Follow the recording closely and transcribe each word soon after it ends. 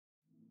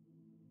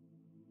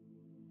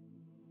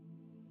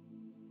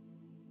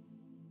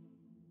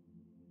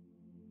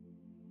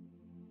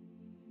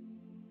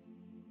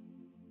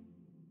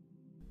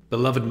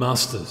Beloved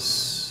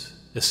Masters,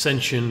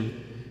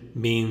 ascension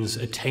means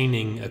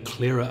attaining a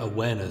clearer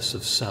awareness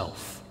of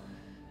self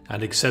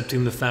and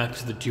accepting the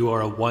fact that you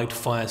are a white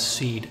fire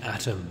seed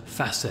atom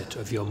facet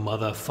of your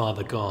Mother,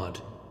 Father God.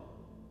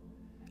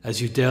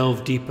 As you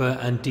delve deeper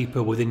and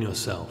deeper within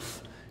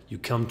yourself, you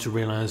come to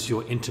realize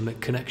your intimate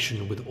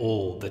connection with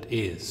all that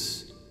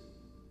is.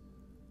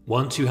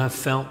 Once you have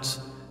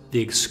felt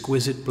the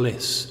exquisite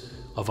bliss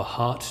of a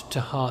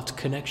heart-to-heart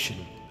connection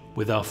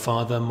with our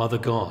Father, Mother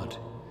God,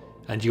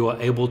 and you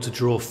are able to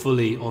draw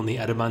fully on the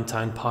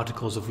adamantine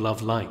particles of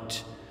love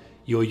light,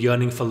 your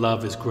yearning for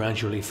love is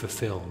gradually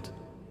fulfilled.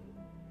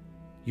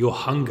 Your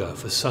hunger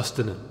for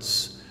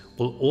sustenance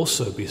will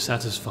also be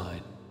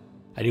satisfied,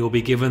 and you will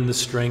be given the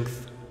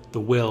strength, the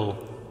will,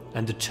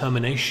 and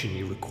determination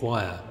you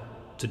require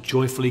to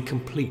joyfully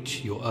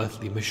complete your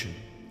earthly mission.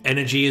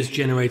 Energy is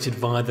generated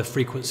via the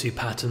frequency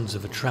patterns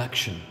of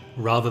attraction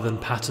rather than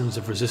patterns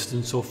of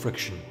resistance or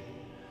friction.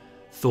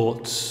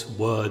 Thoughts,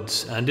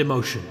 words, and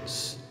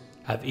emotions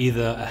have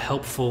either a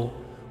helpful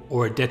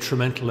or a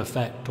detrimental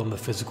effect on the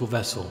physical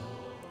vessel,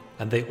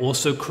 and they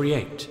also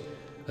create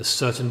a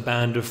certain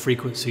band of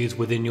frequencies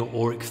within your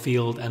auric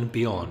field and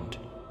beyond.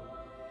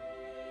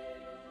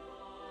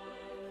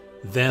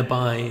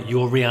 Thereby,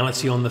 your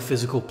reality on the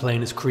physical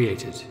plane is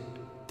created.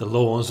 The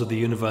laws of the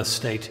universe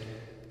state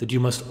that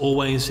you must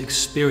always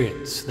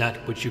experience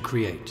that which you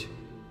create.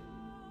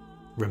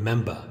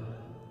 Remember,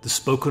 the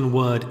spoken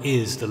word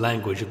is the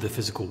language of the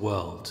physical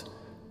world.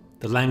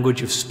 The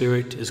language of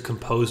spirit is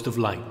composed of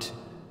light,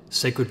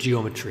 sacred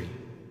geometry,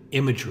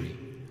 imagery,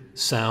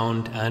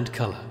 sound, and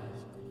color.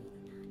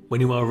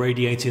 When you are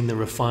radiating the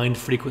refined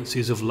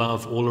frequencies of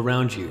love all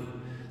around you,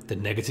 the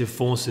negative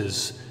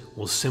forces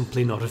will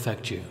simply not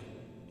affect you.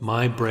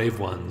 My brave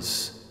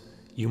ones,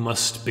 you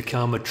must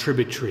become a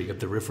tributary of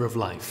the river of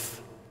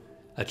life,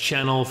 a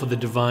channel for the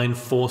divine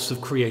force of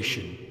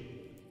creation.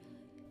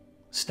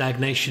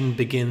 Stagnation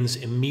begins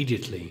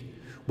immediately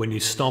when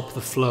you stop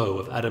the flow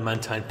of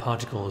adamantine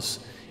particles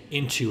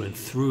into and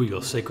through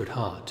your sacred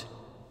heart.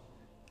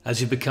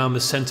 As you become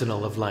a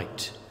sentinel of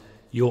light,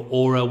 your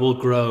aura will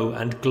grow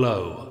and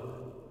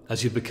glow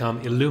as you become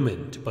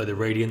illumined by the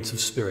radiance of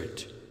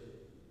spirit.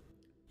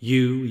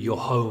 You, your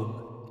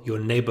home, your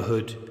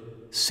neighborhood,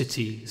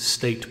 city,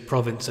 state,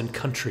 province, and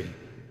country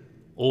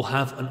all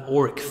have an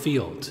auric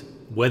field,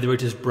 whether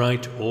it is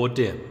bright or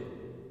dim.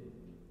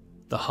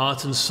 The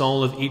heart and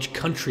soul of each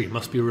country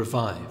must be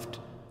revived.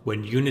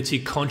 When unity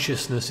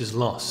consciousness is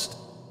lost,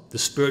 the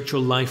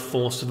spiritual life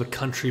force of a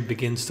country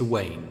begins to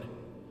wane.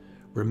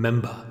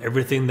 Remember,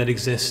 everything that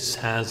exists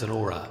has an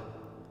aura.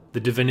 The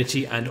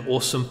divinity and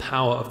awesome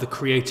power of the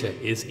Creator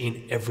is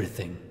in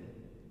everything.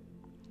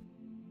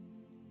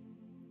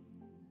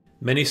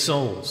 Many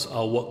souls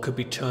are what could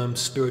be termed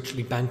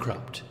spiritually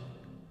bankrupt,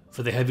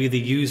 for they have either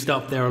used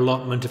up their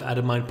allotment of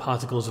adamine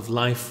particles of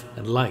life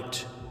and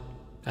light,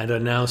 and are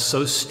now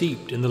so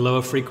steeped in the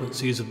lower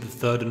frequencies of the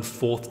third and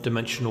fourth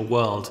dimensional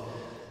world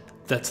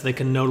that they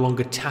can no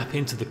longer tap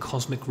into the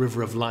cosmic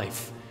river of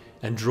life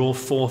and draw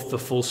forth the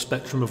full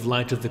spectrum of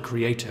light of the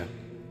Creator,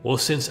 or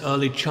since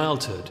early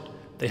childhood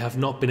they have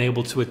not been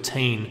able to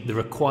attain the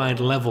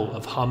required level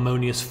of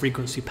harmonious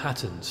frequency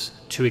patterns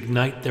to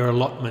ignite their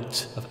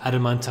allotment of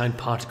adamantine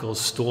particles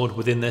stored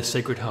within their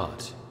sacred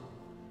heart.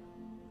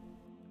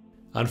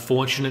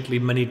 Unfortunately,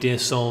 many dear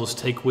souls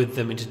take with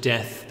them into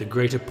death the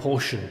greater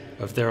portion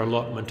of their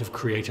allotment of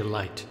Creator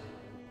light.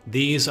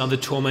 These are the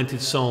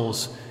tormented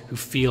souls who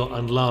feel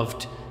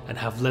unloved and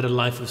have led a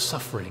life of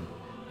suffering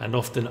and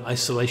often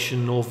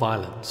isolation or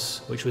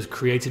violence, which was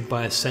created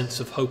by a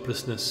sense of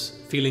hopelessness,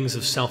 feelings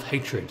of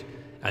self-hatred,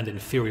 and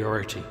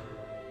inferiority.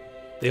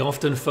 They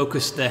often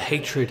focus their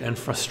hatred and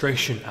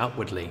frustration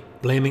outwardly,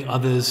 blaming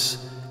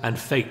others and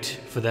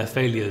fate for their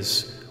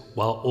failures,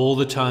 while all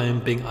the time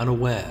being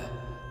unaware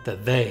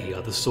that they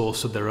are the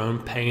source of their own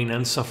pain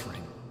and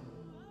suffering.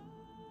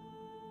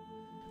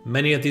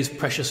 Many of these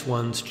precious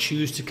ones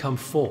choose to come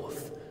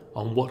forth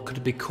on what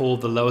could be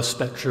called the lower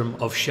spectrum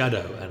of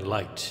shadow and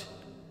light.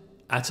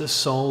 At a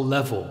soul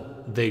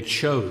level, they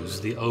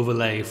chose the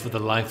overlay for the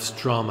life's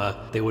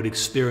drama they would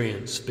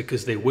experience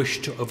because they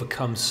wished to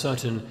overcome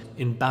certain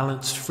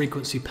imbalanced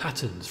frequency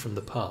patterns from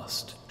the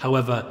past.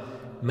 However,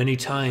 many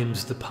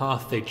times the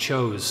path they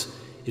chose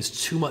is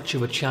too much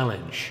of a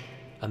challenge,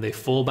 and they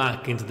fall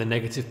back into the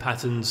negative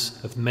patterns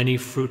of many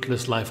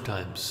fruitless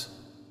lifetimes.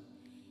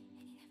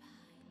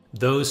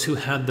 Those who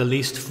had the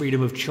least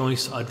freedom of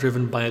choice are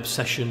driven by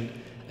obsession,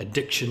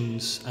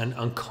 addictions, and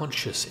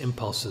unconscious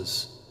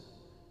impulses.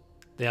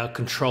 They are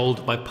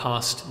controlled by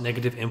past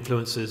negative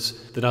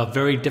influences that are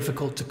very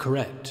difficult to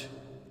correct.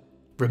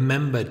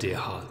 Remember, dear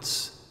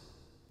hearts,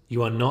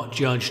 you are not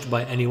judged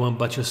by anyone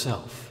but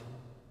yourself,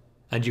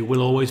 and you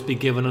will always be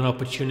given an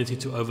opportunity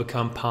to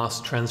overcome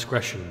past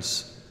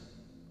transgressions.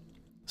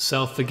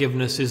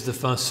 Self-forgiveness is the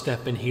first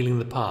step in healing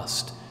the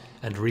past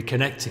and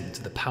reconnecting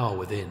to the power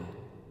within.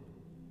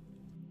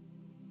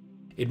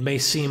 It may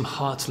seem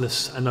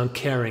heartless and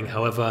uncaring,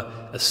 however,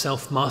 a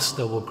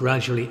self-master will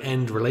gradually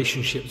end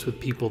relationships with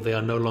people they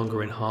are no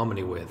longer in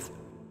harmony with.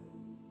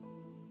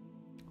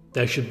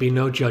 There should be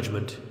no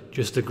judgment,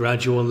 just a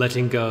gradual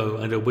letting go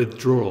and a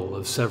withdrawal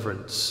of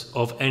severance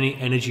of any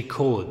energy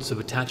cords of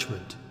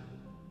attachment.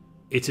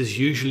 It is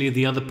usually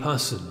the other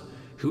person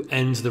who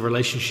ends the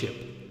relationship,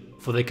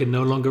 for they can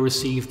no longer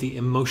receive the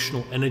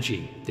emotional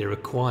energy they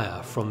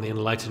require from the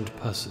enlightened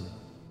person.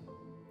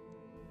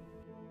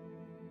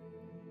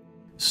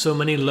 So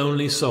many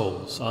lonely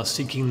souls are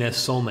seeking their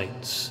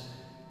soulmates,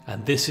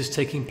 and this is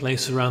taking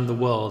place around the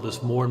world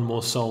as more and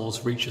more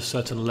souls reach a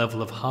certain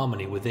level of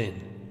harmony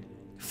within.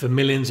 For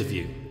millions of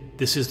you,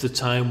 this is the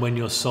time when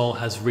your soul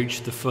has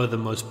reached the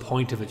furthermost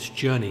point of its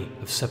journey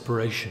of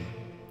separation,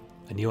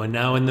 and you are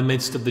now in the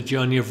midst of the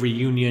journey of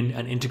reunion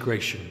and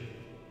integration.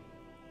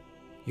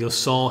 Your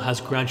soul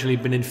has gradually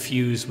been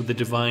infused with the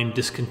divine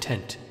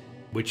discontent,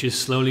 which is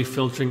slowly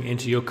filtering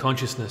into your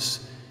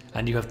consciousness,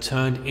 and you have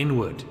turned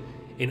inward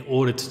in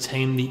order to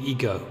tame the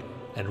ego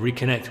and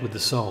reconnect with the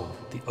soul,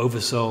 the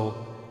oversoul,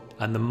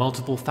 and the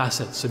multiple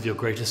facets of your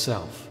greater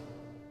self.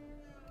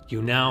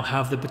 You now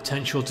have the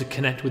potential to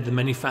connect with the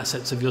many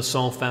facets of your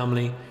soul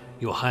family,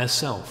 your higher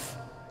self,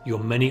 your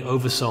many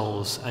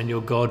oversouls, and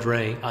your God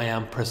Ray I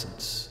Am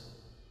presence.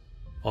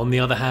 On the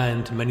other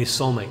hand, many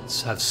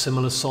soulmates have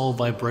similar soul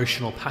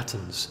vibrational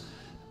patterns,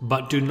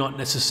 but do not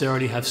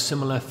necessarily have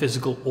similar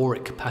physical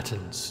auric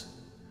patterns.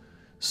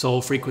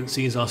 Soul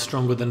frequencies are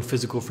stronger than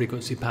physical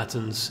frequency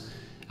patterns,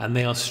 and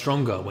they are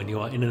stronger when you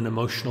are in an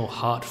emotional,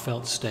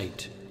 heartfelt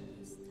state.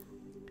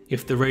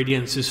 If the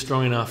radiance is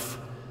strong enough,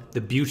 the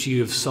beauty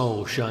of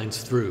soul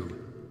shines through.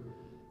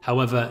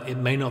 However, it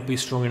may not be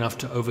strong enough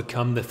to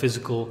overcome the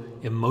physical,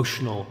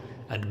 emotional,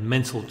 and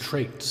mental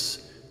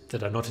traits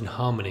that are not in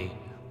harmony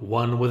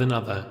one with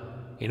another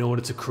in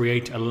order to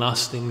create a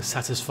lasting,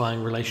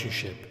 satisfying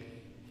relationship.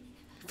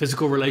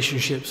 Physical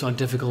relationships are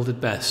difficult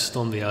at best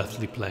on the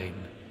earthly plane,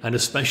 and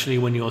especially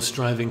when you are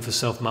striving for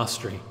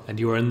self-mastery and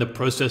you are in the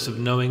process of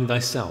knowing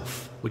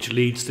thyself, which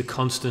leads to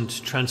constant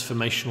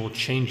transformational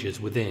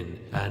changes within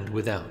and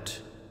without.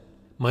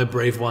 My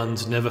brave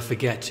ones, never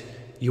forget,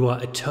 you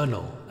are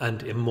eternal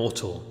and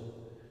immortal.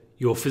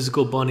 Your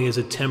physical body is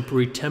a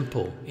temporary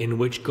temple in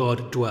which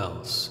God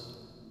dwells.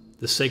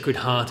 The Sacred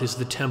Heart is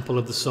the temple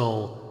of the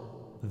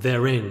soul.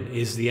 Therein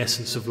is the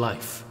essence of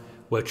life,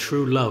 where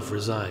true love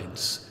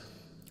resides,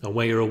 and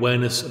where your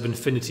awareness of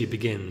infinity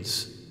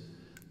begins.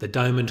 The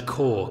diamond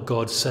core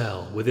God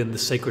cell within the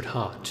Sacred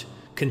Heart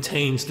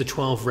contains the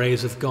 12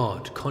 rays of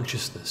God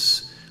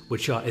consciousness,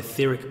 which are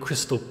etheric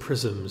crystal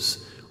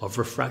prisms of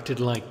refracted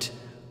light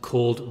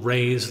called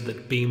rays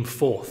that beam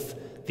forth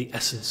the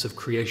essence of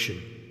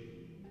creation.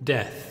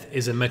 Death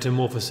is a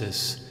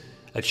metamorphosis,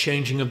 a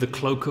changing of the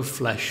cloak of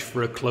flesh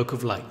for a cloak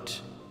of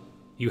light.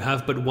 You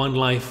have but one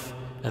life,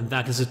 and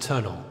that is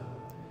eternal.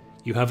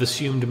 You have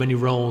assumed many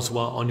roles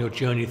while on your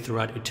journey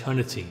throughout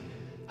eternity.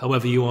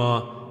 However, you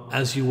are,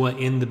 as you were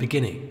in the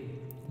beginning,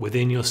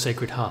 within your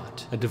Sacred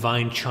Heart, a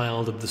divine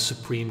child of the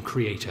Supreme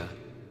Creator.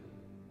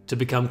 To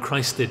become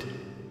Christed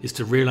is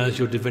to realize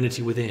your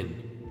divinity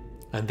within,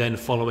 and then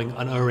following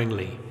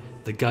unerringly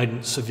the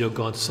guidance of your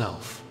God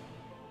Self.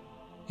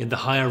 In the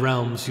higher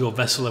realms, your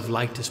vessel of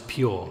light is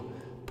pure,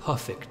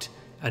 perfect,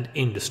 and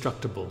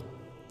indestructible.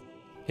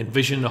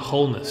 Envision a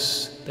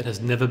wholeness that has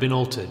never been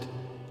altered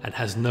and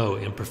has no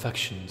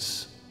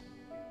imperfections.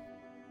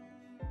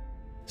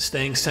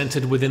 Staying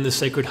centered within the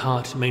Sacred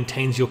Heart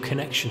maintains your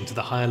connection to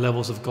the higher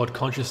levels of God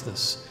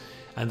consciousness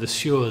and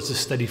assures a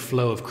steady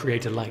flow of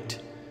Creator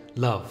light,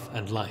 love,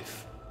 and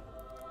life.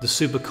 The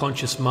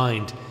superconscious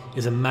mind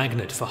is a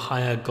magnet for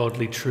higher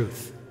godly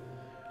truth.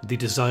 The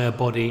desire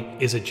body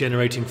is a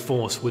generating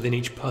force within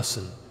each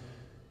person.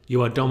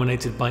 You are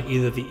dominated by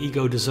either the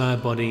ego desire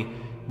body,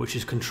 which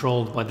is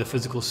controlled by the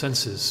physical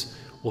senses,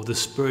 or the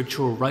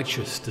spiritual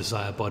righteous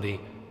desire body,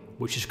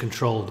 which is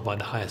controlled by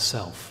the higher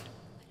self.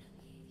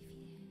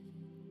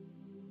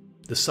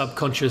 The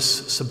subconscious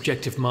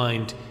subjective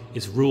mind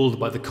is ruled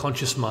by the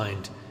conscious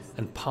mind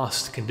and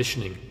past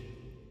conditioning.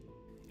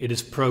 It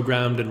is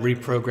programmed and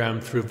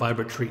reprogrammed through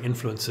vibratory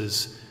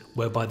influences,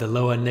 whereby the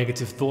lower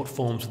negative thought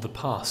forms of the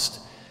past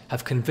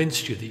have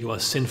convinced you that you are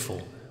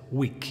sinful,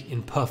 weak,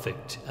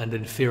 imperfect, and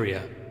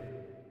inferior.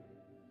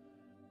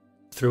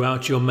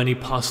 Throughout your many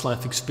past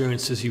life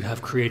experiences, you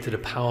have created a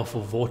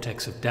powerful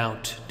vortex of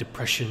doubt,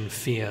 depression,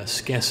 fear,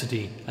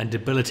 scarcity, and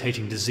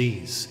debilitating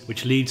disease,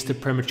 which leads to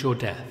premature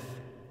death.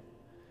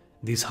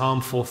 These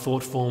harmful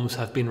thought forms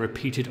have been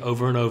repeated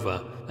over and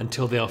over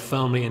until they are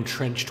firmly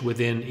entrenched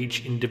within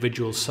each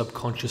individual's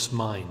subconscious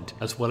mind,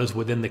 as well as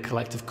within the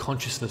collective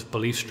consciousness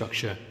belief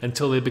structure,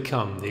 until they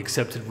become the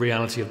accepted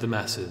reality of the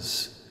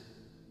masses.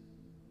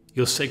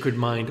 Your sacred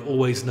mind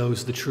always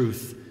knows the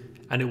truth,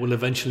 and it will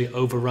eventually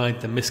override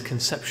the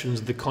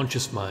misconceptions of the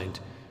conscious mind,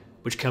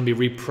 which can be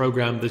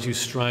reprogrammed as you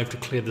strive to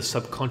clear the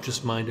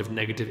subconscious mind of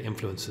negative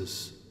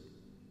influences.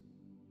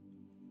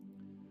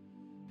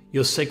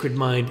 Your sacred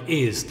mind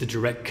is the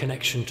direct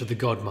connection to the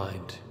God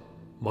mind.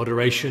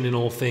 Moderation in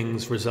all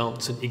things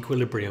results in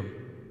equilibrium,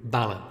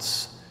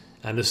 balance,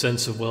 and a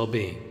sense of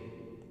well-being.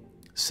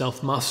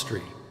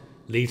 Self-mastery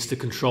leads to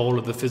control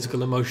of the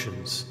physical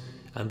emotions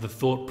and the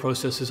thought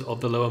processes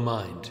of the lower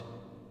mind,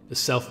 The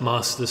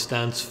self-master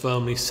stands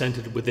firmly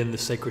centered within the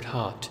Sacred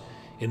Heart,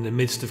 in the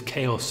midst of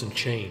chaos and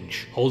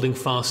change, holding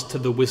fast to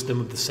the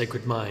wisdom of the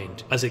sacred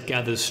mind as it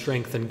gathers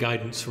strength and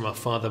guidance from our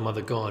Father,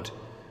 Mother God,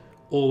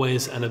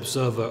 always an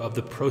observer of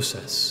the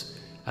process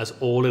as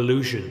all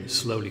illusion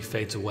slowly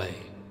fades away.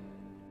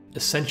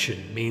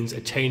 Ascension means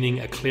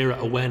attaining a clearer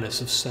awareness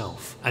of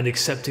self and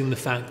accepting the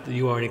fact that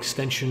you are an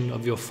extension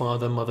of your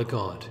Father, Mother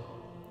God.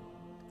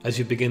 As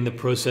you begin the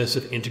process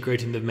of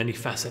integrating the many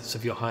facets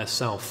of your higher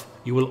self,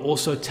 you will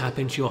also tap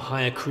into your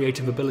higher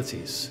creative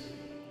abilities.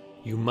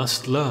 You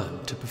must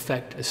learn to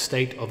perfect a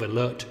state of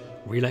alert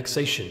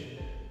relaxation,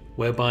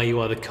 whereby you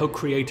are the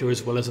co-creator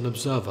as well as an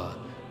observer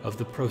of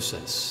the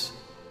process.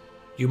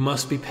 You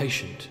must be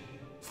patient,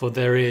 for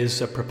there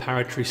is a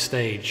preparatory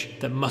stage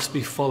that must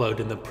be followed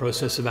in the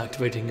process of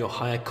activating your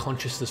higher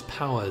consciousness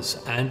powers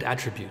and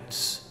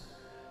attributes.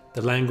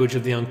 The language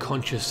of the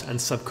unconscious and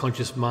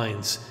subconscious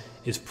minds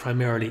is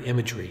primarily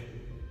imagery.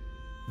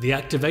 The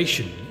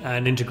activation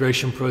and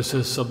integration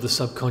process of the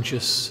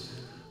subconscious,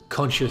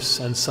 conscious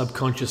and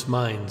subconscious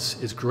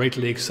minds is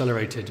greatly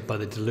accelerated by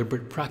the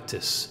deliberate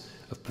practice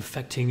of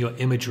perfecting your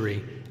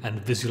imagery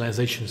and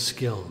visualization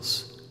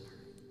skills.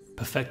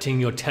 Perfecting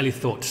your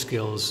telethought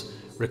skills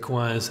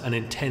requires an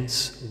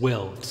intense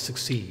will to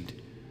succeed,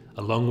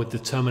 along with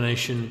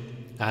determination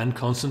and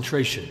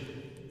concentration.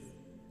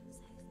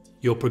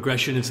 Your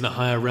progression into the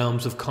higher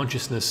realms of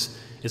consciousness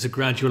is a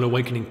gradual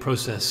awakening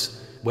process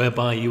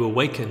whereby you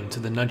awaken to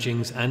the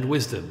nudgings and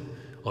wisdom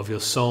of your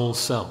soul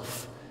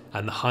self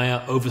and the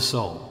higher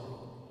oversoul.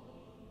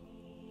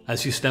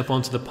 As you step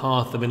onto the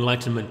path of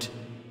enlightenment,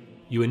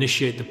 you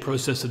initiate the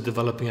process of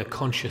developing a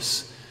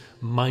conscious,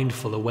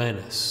 mindful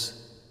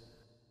awareness.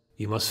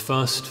 You must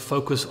first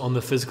focus on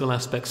the physical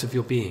aspects of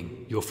your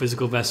being, your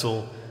physical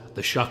vessel,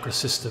 the chakra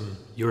system,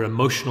 your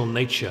emotional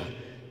nature,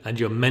 and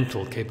your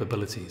mental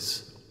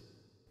capabilities.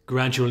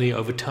 Gradually,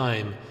 over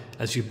time,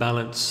 as you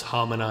balance,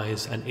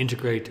 harmonize, and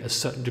integrate a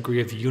certain degree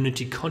of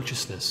unity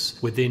consciousness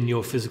within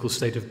your physical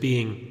state of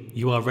being,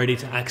 you are ready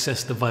to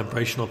access the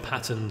vibrational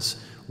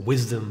patterns,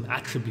 wisdom,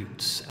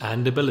 attributes,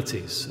 and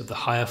abilities of the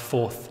higher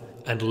fourth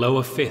and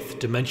lower fifth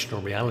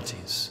dimensional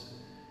realities.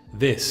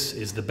 This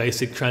is the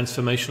basic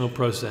transformational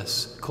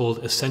process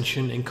called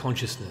ascension in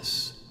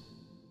consciousness.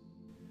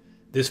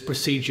 This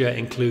procedure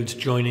includes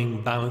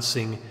joining,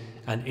 balancing,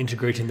 and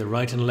integrating the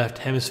right and left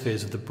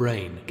hemispheres of the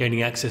brain,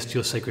 gaining access to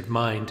your sacred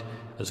mind,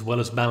 as well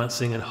as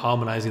balancing and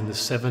harmonizing the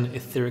 7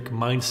 etheric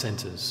mind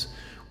centers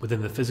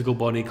within the physical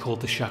body called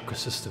the chakra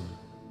system.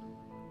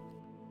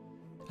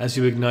 As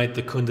you ignite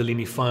the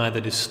Kundalini fire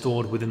that is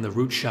stored within the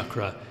root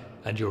chakra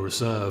and your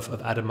reserve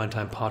of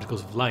adamantine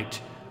particles of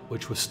light,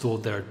 which were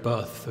stored there at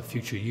birth for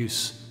future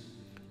use,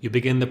 you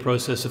begin the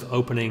process of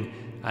opening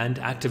and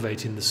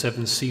activating the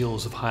 7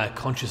 seals of higher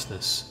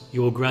consciousness.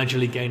 You will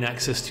gradually gain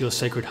access to your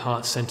sacred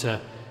heart center,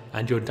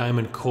 and your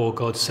diamond core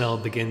God cell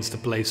begins to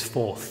blaze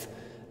forth,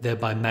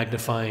 thereby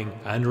magnifying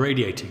and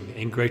radiating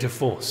in greater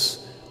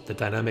force the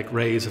dynamic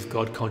rays of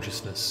God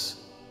consciousness.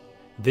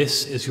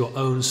 This is your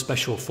own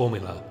special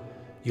formula,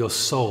 your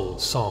soul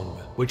song,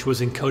 which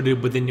was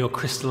encoded within your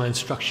crystalline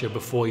structure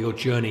before your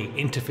journey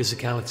into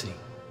physicality.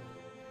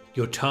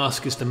 Your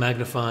task is to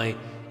magnify,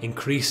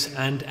 increase,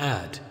 and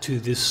add to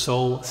this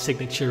soul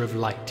signature of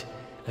light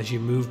as you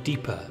move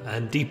deeper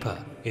and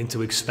deeper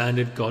into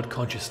expanded God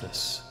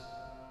consciousness.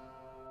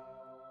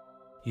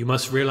 You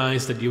must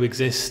realize that you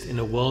exist in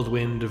a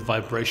whirlwind of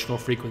vibrational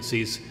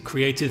frequencies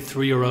created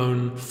through your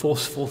own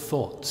forceful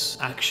thoughts,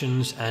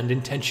 actions, and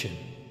intention.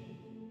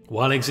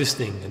 While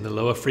existing in the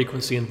lower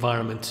frequency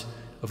environment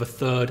of a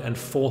 3rd and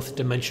 4th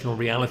dimensional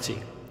reality,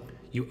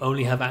 you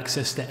only have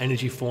access to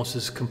energy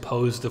forces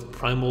composed of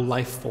primal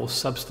life force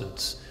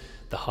substance,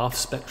 the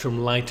half-spectrum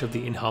light of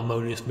the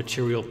inharmonious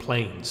material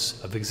planes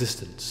of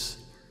existence.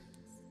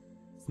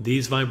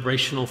 These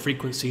vibrational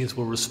frequencies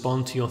will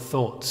respond to your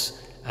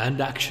thoughts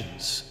and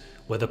actions,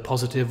 whether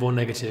positive or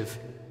negative,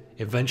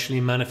 eventually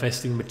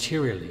manifesting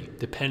materially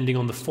depending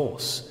on the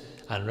force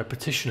and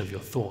repetition of your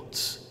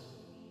thoughts.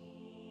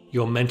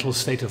 Your mental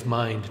state of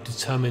mind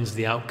determines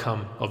the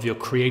outcome of your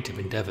creative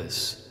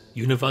endeavors.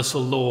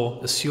 Universal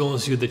law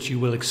assures you that you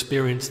will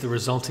experience the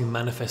resulting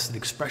manifested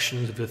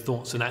expressions of your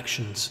thoughts and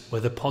actions,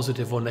 whether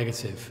positive or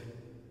negative.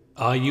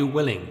 Are you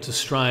willing to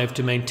strive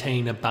to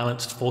maintain a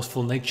balanced,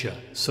 forceful nature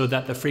so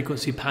that the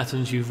frequency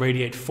patterns you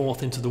radiate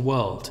forth into the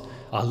world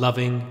are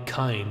loving,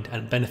 kind,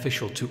 and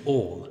beneficial to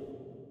all?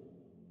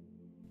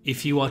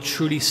 If you are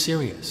truly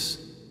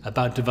serious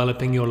about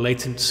developing your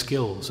latent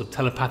skills of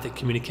telepathic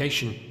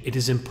communication, it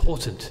is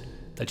important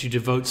that you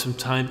devote some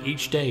time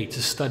each day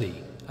to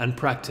study and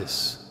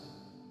practice.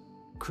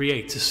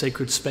 Create a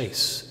sacred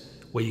space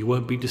where you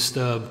won't be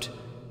disturbed,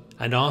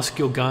 and ask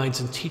your guides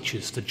and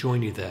teachers to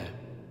join you there.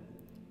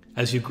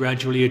 As you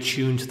gradually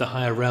attune to the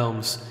higher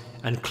realms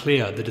and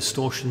clear the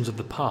distortions of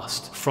the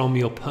past from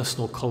your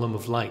personal column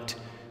of light,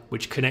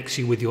 which connects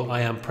you with your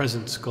I Am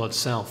Presence, God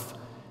Self,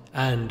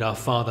 and our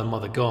Father,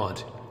 Mother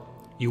God,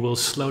 you will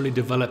slowly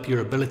develop your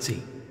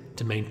ability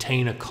to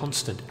maintain a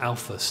constant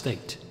alpha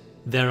state.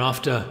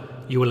 Thereafter,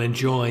 you will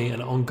enjoy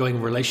an ongoing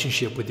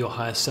relationship with your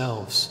higher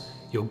selves,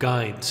 your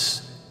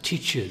guides,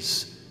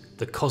 teachers,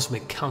 the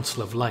cosmic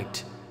council of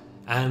light,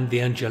 and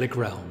the angelic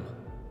realm.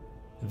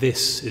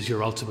 This is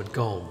your ultimate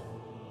goal.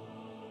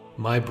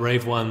 My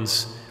brave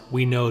ones,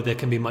 we know there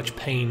can be much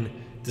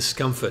pain,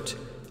 discomfort,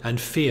 and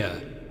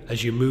fear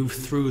as you move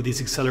through these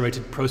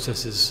accelerated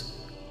processes.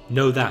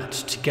 Know that,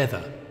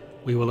 together,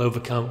 we will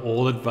overcome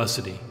all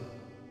adversity.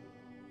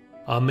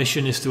 Our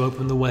mission is to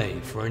open the way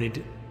for any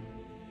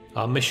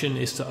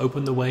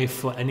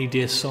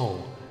dear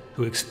soul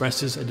who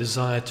expresses a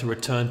desire to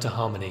return to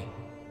harmony.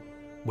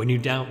 When you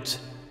doubt,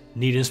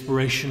 need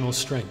inspiration or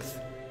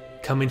strength,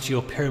 come into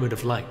your pyramid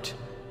of light,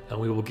 and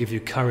we will give you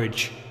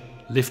courage,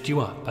 lift you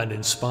up, and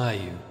inspire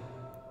you.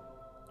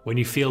 When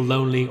you feel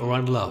lonely or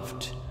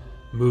unloved,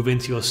 move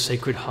into your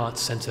sacred heart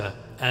center,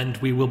 and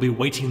we will be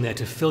waiting there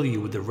to fill you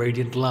with the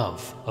radiant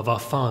love of our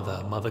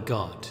Father, Mother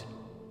God.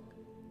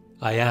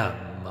 I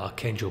am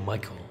Archangel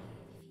Michael.